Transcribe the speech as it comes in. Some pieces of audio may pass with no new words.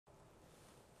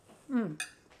So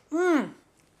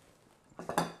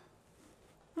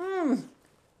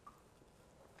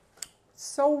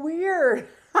weird.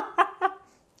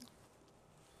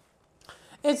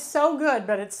 It's so good,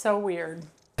 but it's so weird.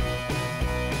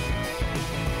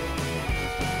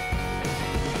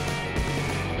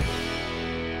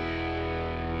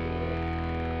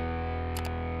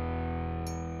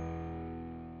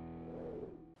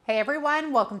 Hey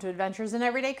everyone, welcome to Adventures in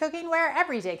Everyday Cooking, where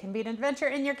every day can be an adventure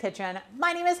in your kitchen.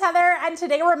 My name is Heather, and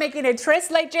today we're making a Tres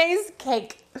Leches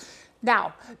cake.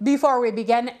 Now, before we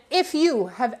begin, if you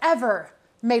have ever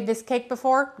made this cake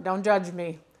before, don't judge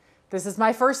me. This is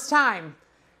my first time.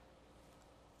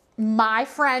 My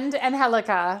friend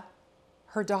Angelica,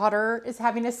 her daughter is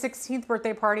having a 16th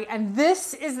birthday party, and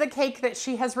this is the cake that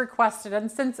she has requested. And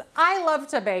since I love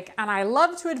to bake and I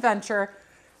love to adventure,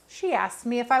 she asked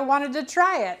me if I wanted to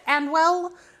try it. And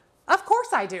well, of course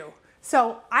I do.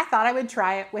 So I thought I would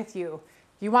try it with you.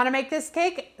 If you want to make this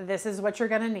cake, this is what you're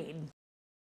going to need.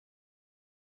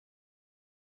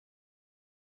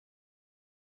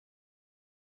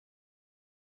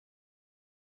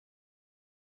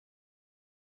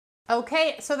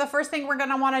 Okay, so the first thing we're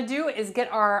gonna wanna do is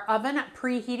get our oven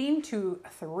preheating to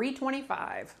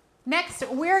 325. Next,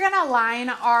 we're gonna line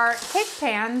our cake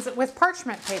pans with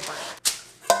parchment paper.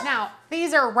 Now,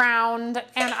 these are round,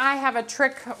 and I have a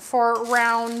trick for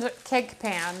round cake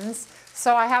pans.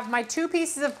 So I have my 2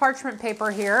 pieces of parchment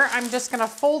paper here. I'm just gonna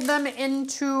fold them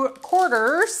into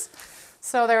quarters.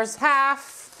 So there's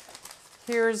half,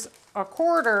 here's a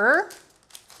quarter.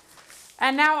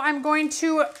 And now I'm going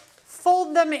to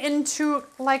fold them into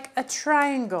like a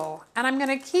triangle. And I'm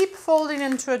gonna keep folding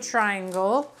into a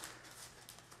triangle,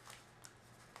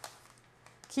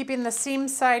 keeping the seam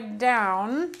side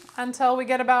down until we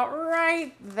get about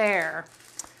right there.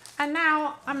 And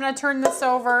now I'm gonna turn this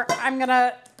over. I'm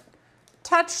gonna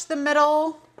touch the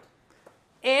middle-ish,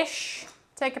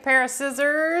 take a pair of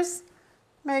scissors,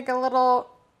 make a little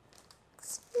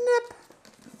snip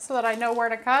so that I know where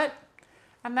to cut.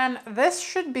 And then this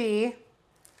should be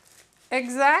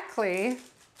exactly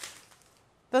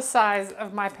the size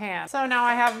of my pan. So now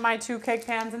I have my 2 cake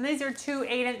pans, and these are 2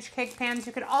 8-inch cake pans.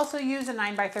 You could also use a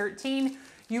 9x13.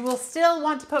 You will still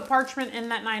want to put parchment in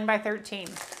that 9x13.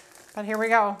 But here we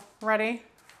go. Ready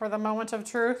for the moment of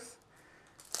truth?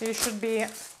 These should be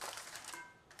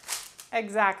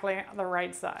exactly the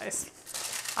right size.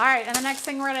 All right, and the next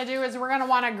thing we're gonna do is we're gonna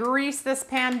wanna grease this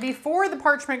pan before the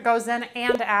parchment goes in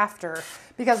and after,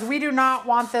 because we do not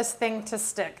want this thing to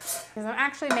stick. Because I'm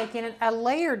actually making it a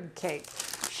layered cake.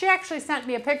 She actually sent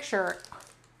me a picture.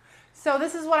 So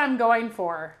this is what I'm going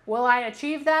for. Will I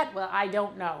achieve that? Well, I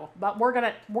don't know, but we're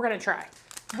gonna try.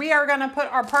 We are gonna put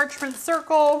our parchment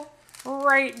circle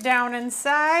right down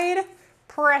inside,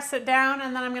 press it down,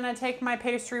 and then I'm gonna take my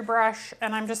pastry brush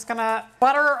and I'm just gonna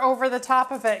butter over the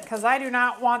top of it because I do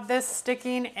not want this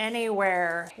sticking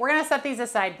anywhere. We're gonna set these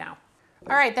aside now.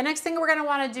 All right, the next thing we're gonna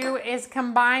wanna do is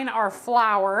combine our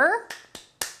flour,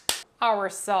 our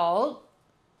salt,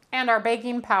 and our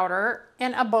baking powder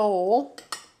in a bowl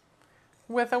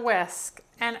with a whisk.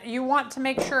 And you want to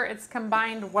make sure it's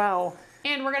combined well.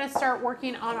 And we're gonna start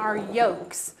working on our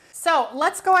yolks. So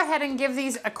let's go ahead and give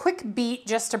these a quick beat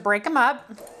just to break them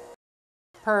up.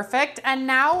 Perfect. And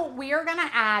now we are gonna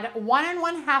add 1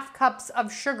 1/2 cups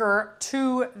of sugar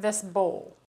to this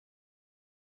bowl.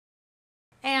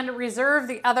 And reserve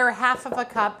the other 1/2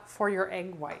 cup for your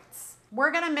egg whites.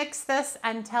 We're gonna mix this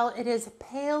until it is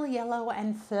pale yellow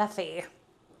and fluffy.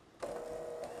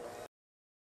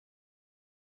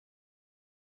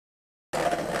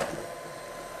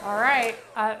 All right,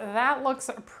 that looks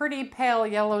pretty pale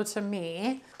yellow to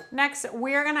me. Next,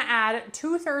 we're gonna add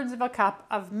 2/3 cup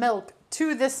of milk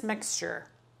to this mixture.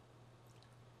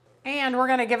 And we're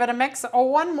gonna give it a mix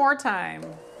one more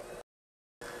time.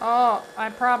 Oh,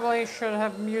 I probably should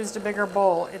have used a bigger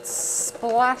bowl. It's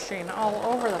splashing all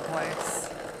over the place.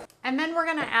 And then we're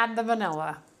gonna add the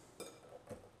vanilla.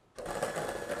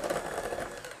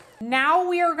 Now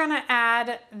we are gonna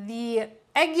add the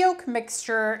egg yolk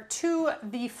mixture to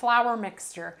the flour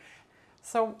mixture.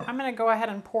 So I'm gonna go ahead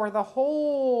and pour the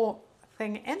whole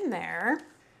thing in there,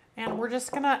 and we're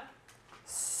just gonna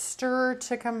stir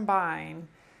to combine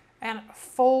and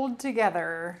fold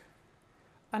together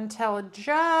until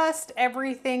just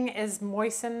everything is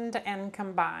moistened and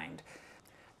combined.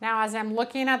 Now, as I'm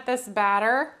looking at this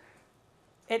batter,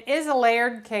 it is a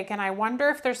layered cake, and I wonder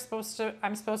if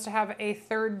I'm supposed to have a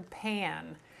 3rd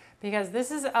pan, because this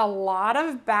is a lot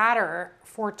of batter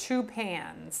for 2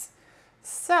 pans.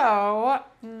 So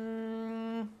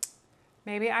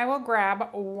maybe I will grab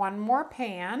one more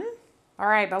pan. All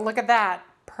right, but look at that.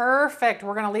 Perfect.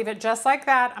 We're gonna leave it just like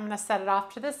that. I'm gonna set it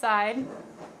off to the side.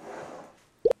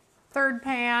 Third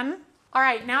pan. All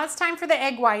right, now it's time for the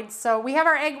egg whites. So we have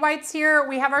our egg whites here,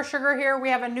 we have our sugar here, we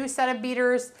have a new set of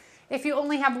beaters. If you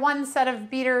only have one set of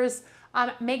beaters,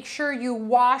 make sure you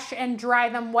wash and dry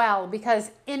them well,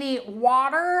 because any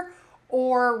water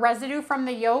or residue from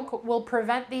the yolk will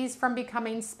prevent these from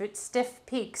becoming stiff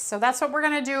peaks. So that's what we're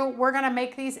gonna do. We're gonna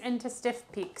make these into stiff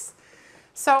peaks.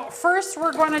 So first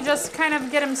we're gonna just kind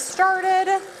of get them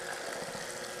started.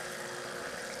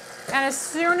 And as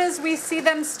soon as we see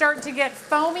them start to get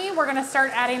foamy, we're gonna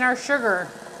start adding our sugar.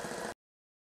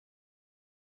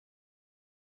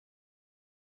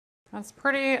 That's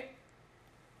pretty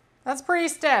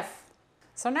stiff.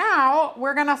 So now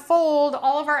we're gonna fold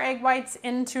all of our egg whites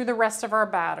into the rest of our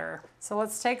batter. So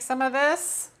let's take some of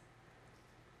this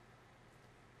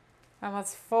and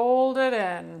let's fold it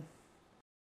in.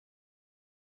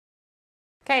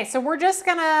 Okay, so we're just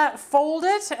gonna fold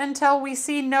it until we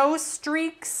see no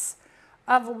streaks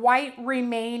of white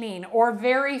remaining, or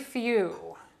very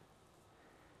few.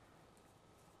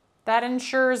 That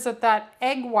ensures that that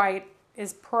egg white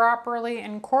is properly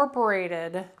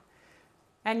incorporated.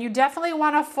 And you definitely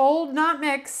want to fold, not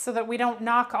mix, so that we don't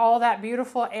knock all that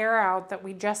beautiful air out that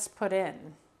we just put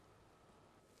in.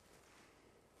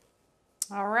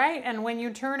 All right, and when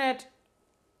you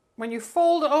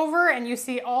fold over and you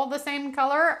see all the same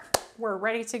color, we're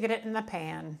ready to get it in the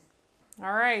pan.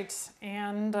 All right,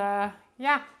 and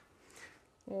yeah,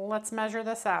 let's measure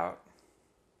this out.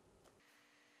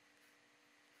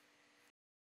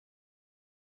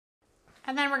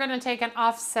 And then we're going to take an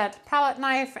offset palette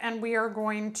knife and we are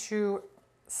going to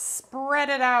spread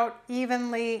it out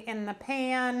evenly in the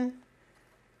pan.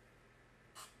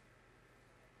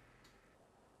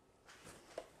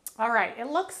 All right,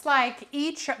 it looks like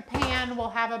each pan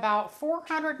will have about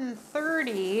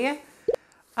 430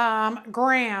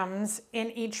 grams in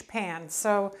each pan.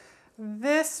 So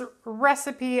this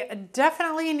recipe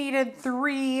definitely needed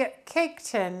 3 cake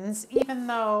tins, even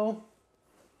though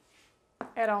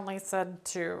it only said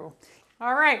 2.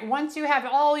 All right, once you have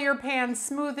all your pans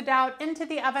smoothed out into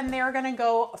the oven, they're gonna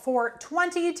go for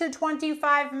 20 to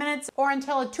 25 minutes or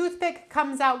until a toothpick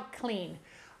comes out clean.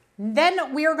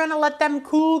 Then we are gonna let them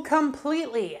cool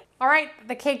completely. All right,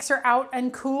 the cakes are out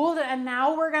and cooled, and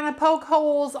now we're gonna poke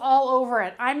holes all over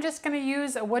it. I'm just gonna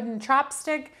use a wooden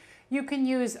chopstick. You can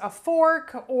use a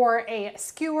fork or a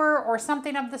skewer or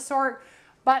something of the sort,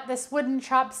 but this wooden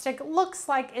chopstick looks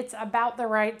like it's about the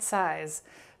right size.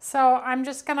 So I'm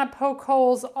just gonna poke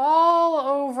holes all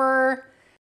over.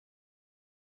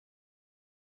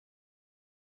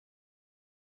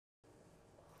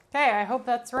 Okay, I hope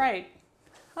that's right.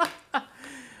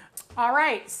 All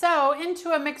right, so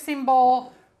into a mixing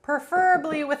bowl,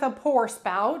 preferably with a pour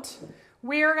spout,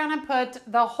 we're gonna put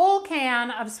the whole can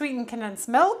of sweetened condensed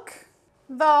milk,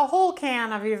 the whole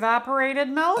can of evaporated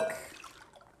milk,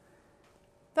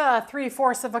 the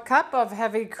 3/4 of a cup of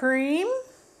heavy cream,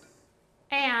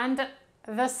 and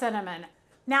the cinnamon.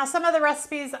 Now, some of the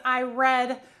recipes I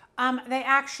read, they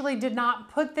actually did not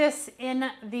put this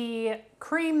in the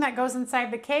cream that goes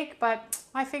inside the cake, but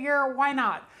I figure why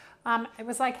not? It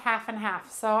was like half and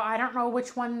half. So I don't know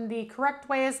which one the correct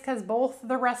way is, because both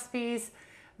the recipes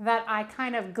that I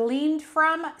kind of gleaned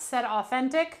from said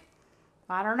authentic.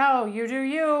 I don't know, you do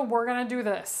you, we're gonna do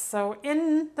this. So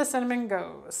in the cinnamon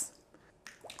goes.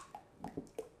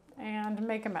 And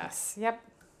make a mess, yep.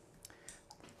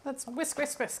 Let's whisk,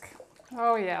 whisk, whisk.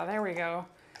 Oh yeah, there we go.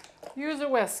 Use a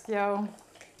whisk, yo.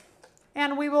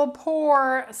 And we will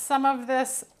pour some of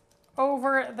this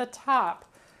over the top.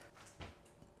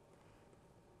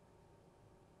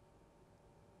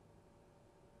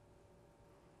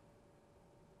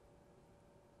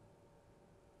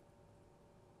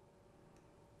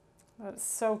 Let it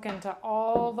soak into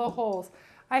all the holes.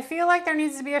 I feel like there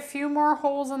needs to be a few more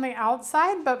holes on the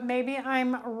outside, but maybe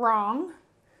I'm wrong.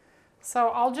 So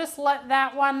I'll just let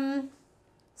that one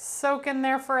soak in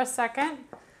there for a second.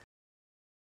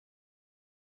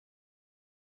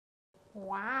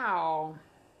 Wow.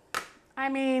 I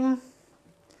mean,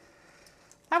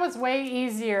 that was way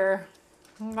easier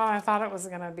than I thought it was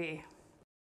gonna be.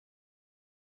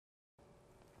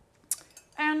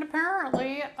 And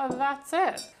apparently that's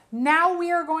it. Now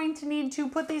we are going to need to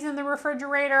put these in the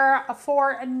refrigerator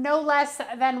for no less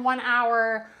than 1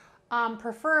 hour,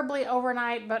 preferably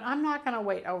overnight, but I'm not gonna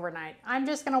wait overnight. I'm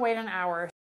just gonna wait an hour.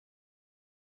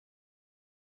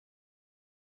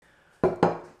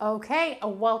 Okay,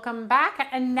 welcome back.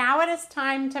 And now it is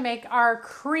time to make our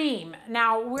cream.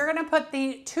 Now we're gonna put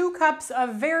the 2 cups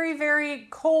of very, very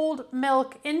cold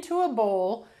milk into a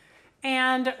bowl,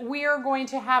 and we are going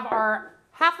to have our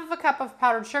half of a cup of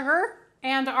powdered sugar,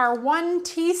 and our 1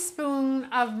 teaspoon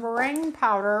of meringue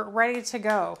powder ready to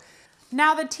go.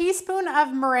 Now the teaspoon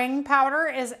of meringue powder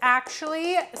is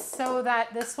actually so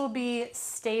that this will be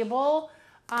stable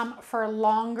for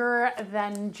longer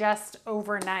than just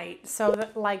overnight. So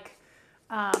that like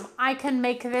I can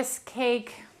make this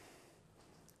cake,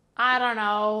 I don't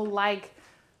know, like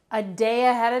a day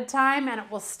ahead of time, and it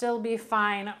will still be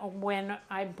fine when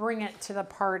I bring it to the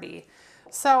party.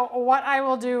 So what I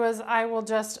will do is I will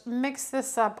just mix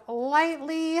this up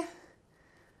lightly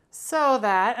so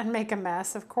that, and make a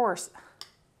mess, of course.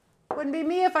 Wouldn't be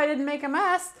me if I didn't make a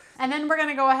mess. And then we're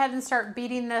gonna go ahead and start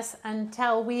beating this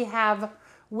until we have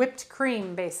whipped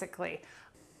cream, basically.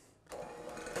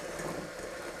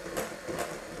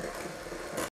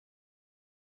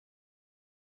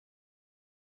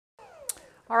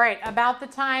 All right, about the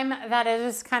time that it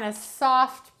is kind of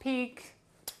soft peak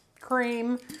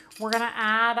cream, we're gonna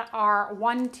add our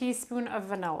 1 teaspoon of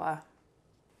vanilla.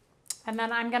 And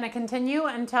then I'm gonna continue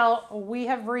until we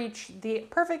have reached the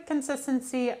perfect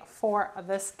consistency for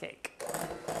this cake.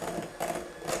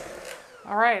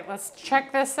 All right, let's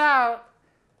check this out.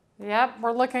 Yep,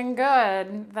 we're looking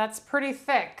good. That's pretty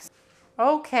thick.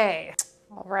 Okay,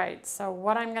 all right, so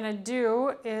what I'm gonna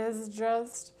do is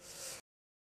just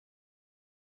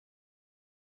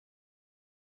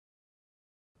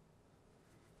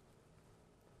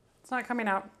it's not coming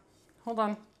out. Hold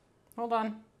on, hold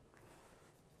on.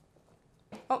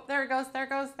 Oh, there it goes, there it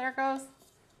goes, there it goes.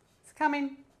 It's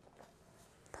coming.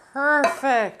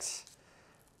 Perfect.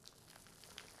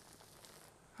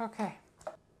 Okay.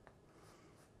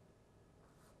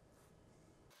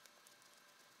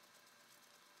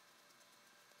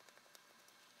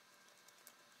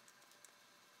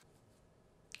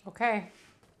 Okay.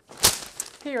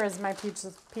 Here is my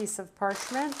piece of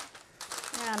parchment.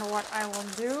 And what I will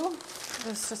do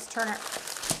is just turn it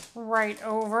right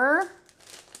over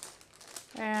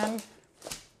and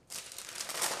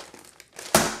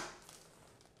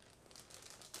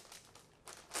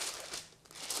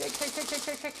shake, shake, shake, shake,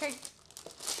 shake, shake, shake,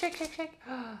 shake, shake, shake.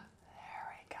 There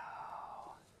we go.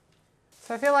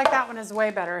 So I feel like that one is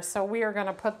way better. So we are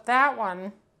gonna put that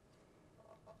one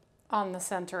on the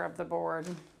center of the board.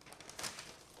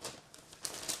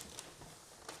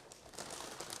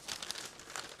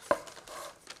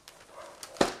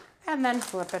 And then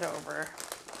flip it over.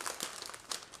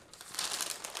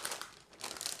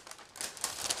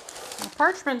 The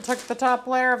parchment took the top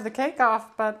layer of the cake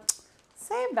off, but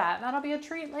save that, that'll be a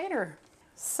treat later.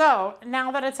 So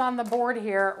now that it's on the board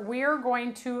here, we're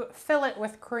going to fill it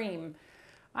with cream.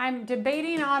 I'm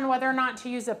debating on whether or not to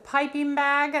use a piping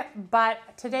bag, but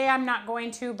today I'm not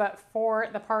going to, but for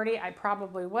the party I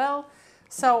probably will.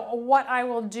 So what I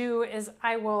will do is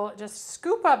I will just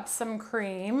scoop up some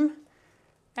cream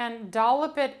and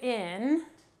dollop it in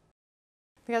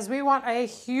because we want a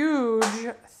huge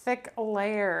thick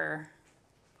layer.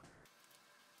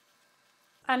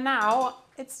 And now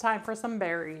it's time for some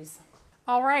berries.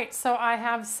 All right, so I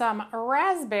have some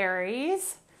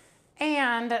raspberries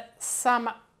and some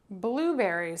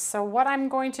blueberries. So what I'm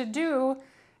going to do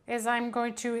is I'm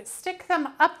going to stick them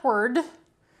upward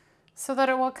so that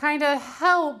it will kind of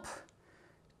help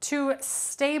to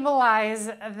stabilize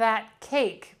that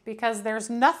cake, because there's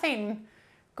nothing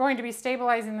going to be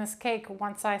stabilizing this cake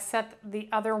once I set the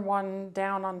other one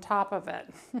down on top of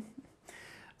it.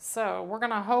 So we're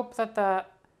gonna hope that the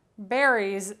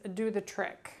berries do the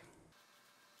trick.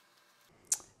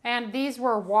 And these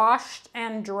were washed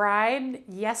and dried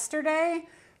yesterday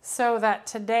so that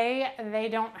today they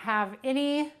don't have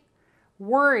any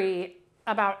worry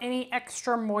about any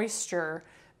extra moisture,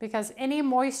 because any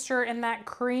moisture in that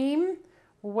cream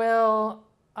will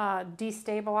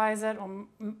destabilize it,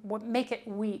 will make it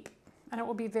weep, and it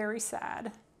will be very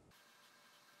sad.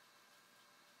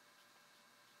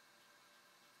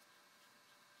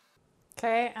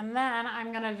 Okay, and then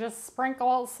I'm gonna just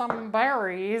sprinkle some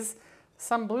berries,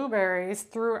 some blueberries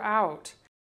throughout.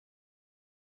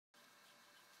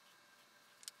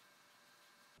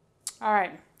 All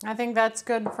right, I think that's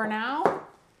good for now.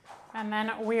 And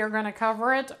then we are going to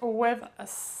cover it with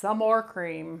some more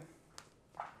cream.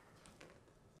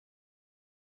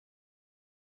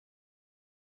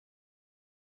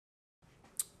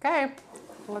 Okay,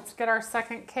 let's get our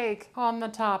second cake on the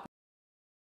top.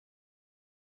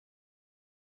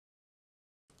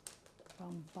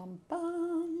 Bum, bum,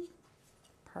 bum.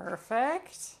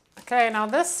 Perfect. Okay, now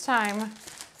this time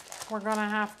we're going to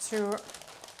have to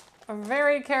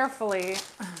very carefully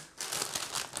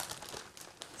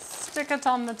stick it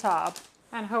on the top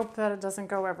and hope that it doesn't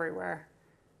go everywhere.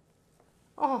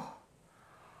 Oh,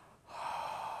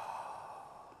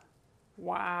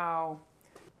 Wow.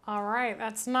 All right,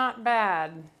 that's not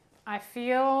bad. I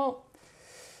feel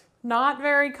not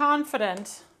very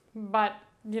confident, but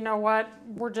you know what?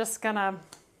 We're gonna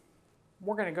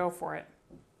go for it.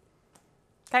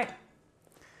 Okay.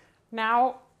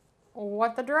 Now,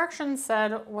 what the directions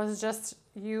said was just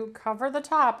you cover the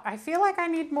top. I feel like I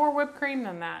need more whipped cream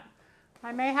than that.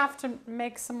 I may have to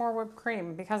make some more whipped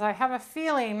cream because I have a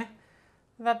feeling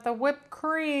that the whipped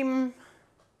cream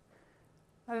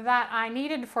that I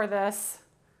needed for this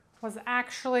was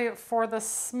actually for the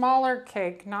smaller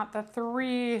cake, not the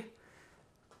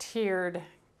 3-tiered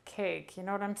cake. You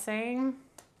know what I'm saying?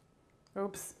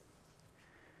 Oops.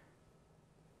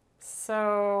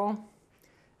 So,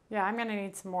 yeah, I'm gonna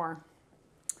need some more.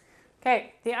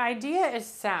 Okay, the idea is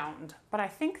sound, but I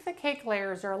think the cake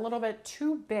layers are a little bit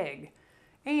too big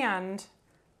and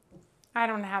I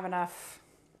don't have enough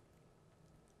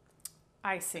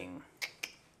icing.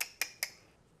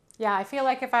 Yeah, I feel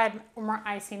like if I had more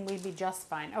icing, we'd be just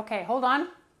fine. Okay, hold on.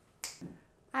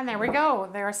 And there we go,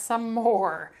 there's some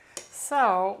more.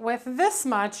 So with this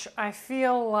much, I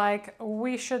feel like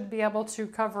we should be able to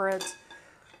cover it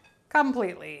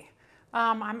completely.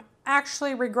 I'm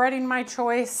actually regretting my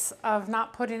choice of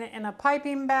not putting it in a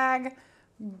piping bag,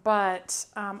 but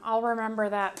I'll remember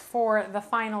that for the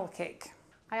final cake.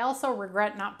 I also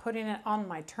regret not putting it on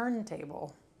my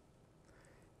turntable.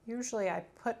 Usually I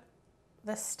put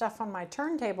this stuff on my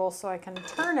turntable so I can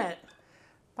turn it,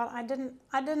 but I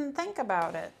didn't think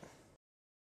about it.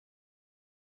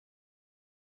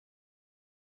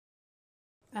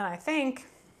 And I think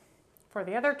for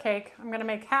the other cake, I'm gonna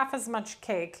make half as much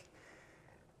cake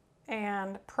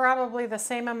and probably the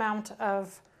same amount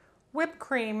of whipped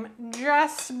cream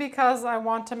just because I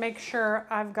want to make sure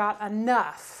I've got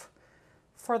enough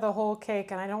for the whole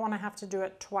cake and I don't want to have to do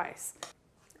it twice.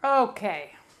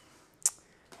 Okay.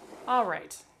 All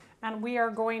right. And we are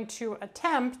going to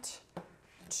attempt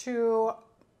to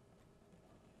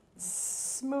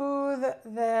smooth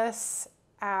this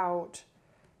out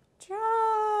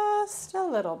just a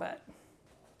little bit.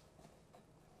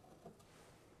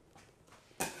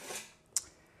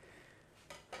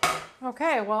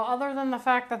 Okay, well, other than the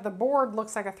fact that the board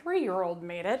looks like a 3-year-old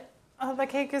made it, the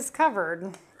cake is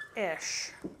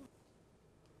covered-ish.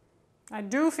 I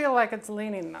do feel like it's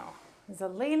leaning though. Is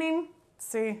it leaning?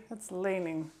 See, it's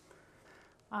leaning.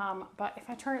 But if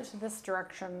I turn it to this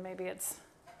direction, maybe it's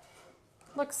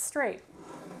looks straight.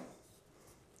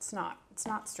 It's not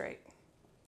straight.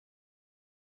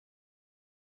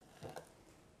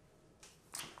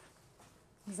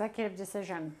 Executive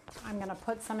decision. I'm gonna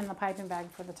put some in the piping bag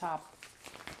for the top.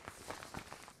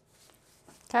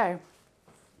 Okay,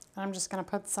 I'm just gonna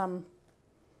put some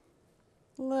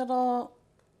little,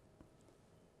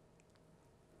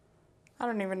 I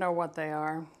don't even know what they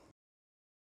are.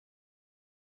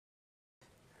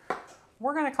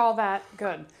 We're gonna call that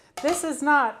good. This is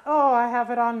not, oh, I have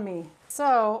it on me.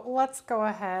 So let's go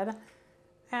ahead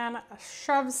and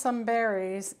shove some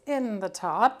berries in the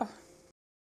top.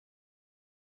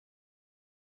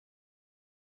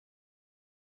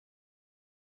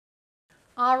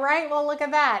 All right, well, look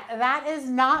at that. That is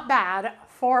not bad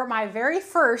for my very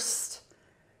first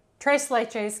Tres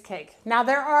Leches cake. Now,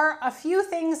 there are a few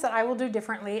things that I will do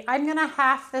differently. I'm gonna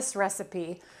half this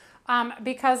recipe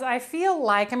because I feel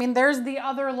like, I mean, there's the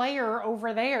other layer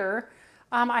over there.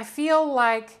 I feel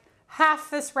like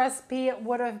half this recipe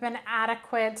would have been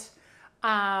adequate,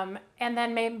 and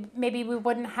then maybe we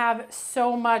wouldn't have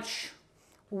so much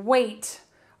weight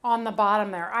on the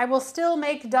bottom there. I will still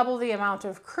make double the amount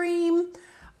of cream,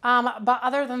 but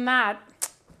other than that,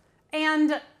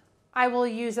 and I will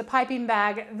use a piping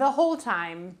bag the whole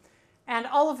time and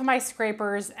all of my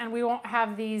scrapers, and we won't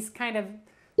have these kind of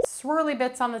swirly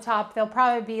bits on the top. They'll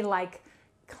probably be like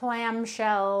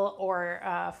clamshell or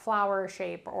flower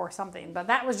shape or something, but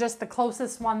that was just the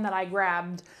closest one that I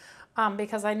grabbed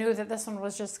because I knew that this one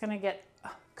was just gonna get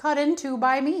cut into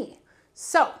by me.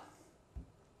 So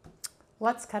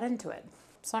let's cut into it.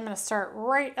 So I'm gonna start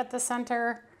right at the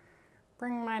center,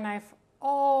 bring my knife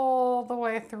all the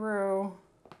way through.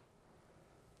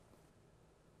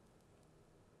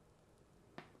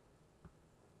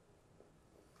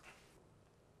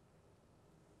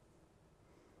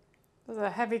 This is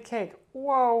a heavy cake.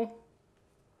 Whoa.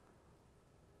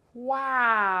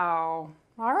 Wow.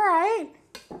 All right.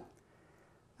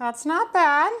 That's not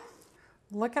bad.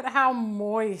 Look at how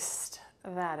moist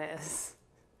that is.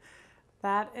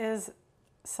 That is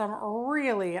some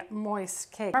really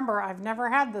moist cake. Remember, I've never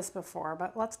had this before,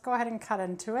 but let's go ahead and cut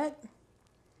into it.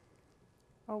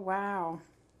 Oh, wow.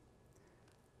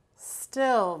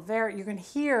 Still very, you can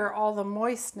hear all the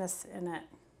moistness in it.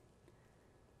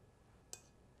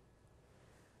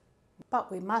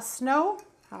 but we must know,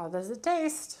 how does it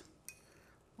taste?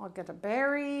 I'll get a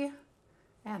berry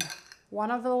and one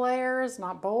of the layers,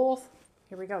 not both.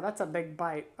 Here we go, that's a big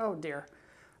bite. Oh dear.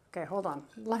 Okay, hold on.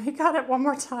 Let me cut it one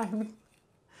more time.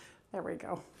 There we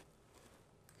go.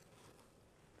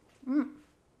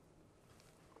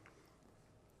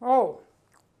 Oh,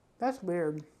 that's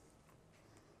weird.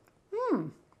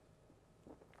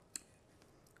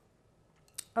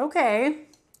 Okay.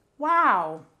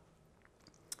 Wow.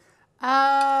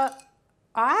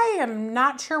 I am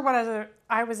not sure what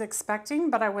I was expecting,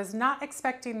 but I was not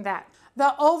expecting that.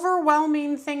 The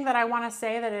overwhelming thing that I want to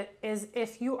say that it is,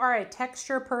 if you are a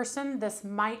texture person, this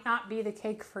might not be the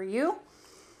cake for you.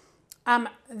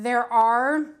 There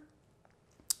are,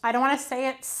 I don't want to say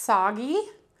it's soggy,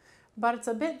 but it's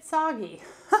a bit soggy.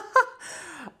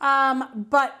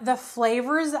 But the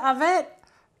flavors of it,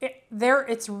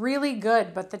 it's really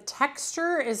good, but the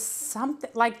texture is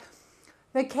something like,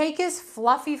 the cake is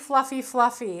fluffy, fluffy,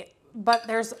 fluffy, but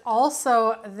there's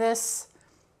also this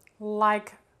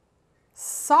like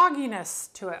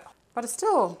sogginess to it, but it's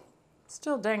still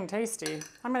dang tasty.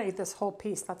 I'm gonna eat this whole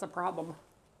piece, that's a problem.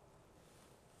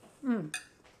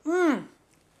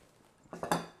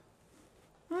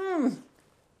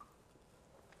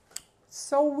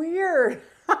 So weird.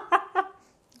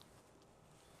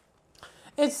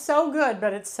 It's so good,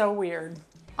 but it's so weird.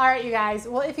 All right, you guys,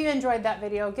 well, if you enjoyed that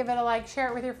video, give it a like, share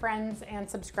it with your friends, and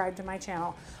subscribe to my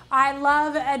channel. I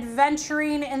love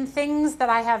adventuring in things that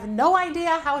I have no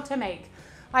idea how to make.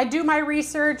 I do my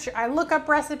research, I look up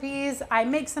recipes, I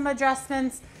make some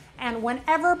adjustments, and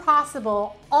whenever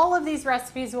possible, all of these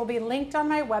recipes will be linked on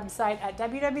my website at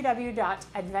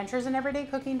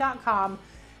www.adventuresinEverydayCooking.com,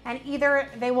 and either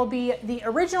they will be the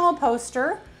original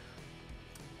poster,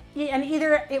 and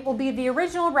either it will be the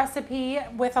original recipe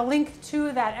with a link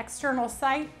to that external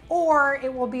site, or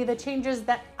it will be the changes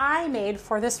that I made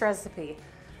for this recipe.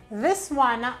 This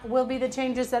one will be the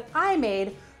changes that I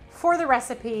made for the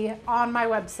recipe on my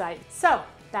website. So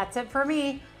that's it for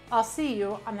me. I'll see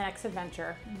you on the next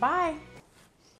adventure. Bye.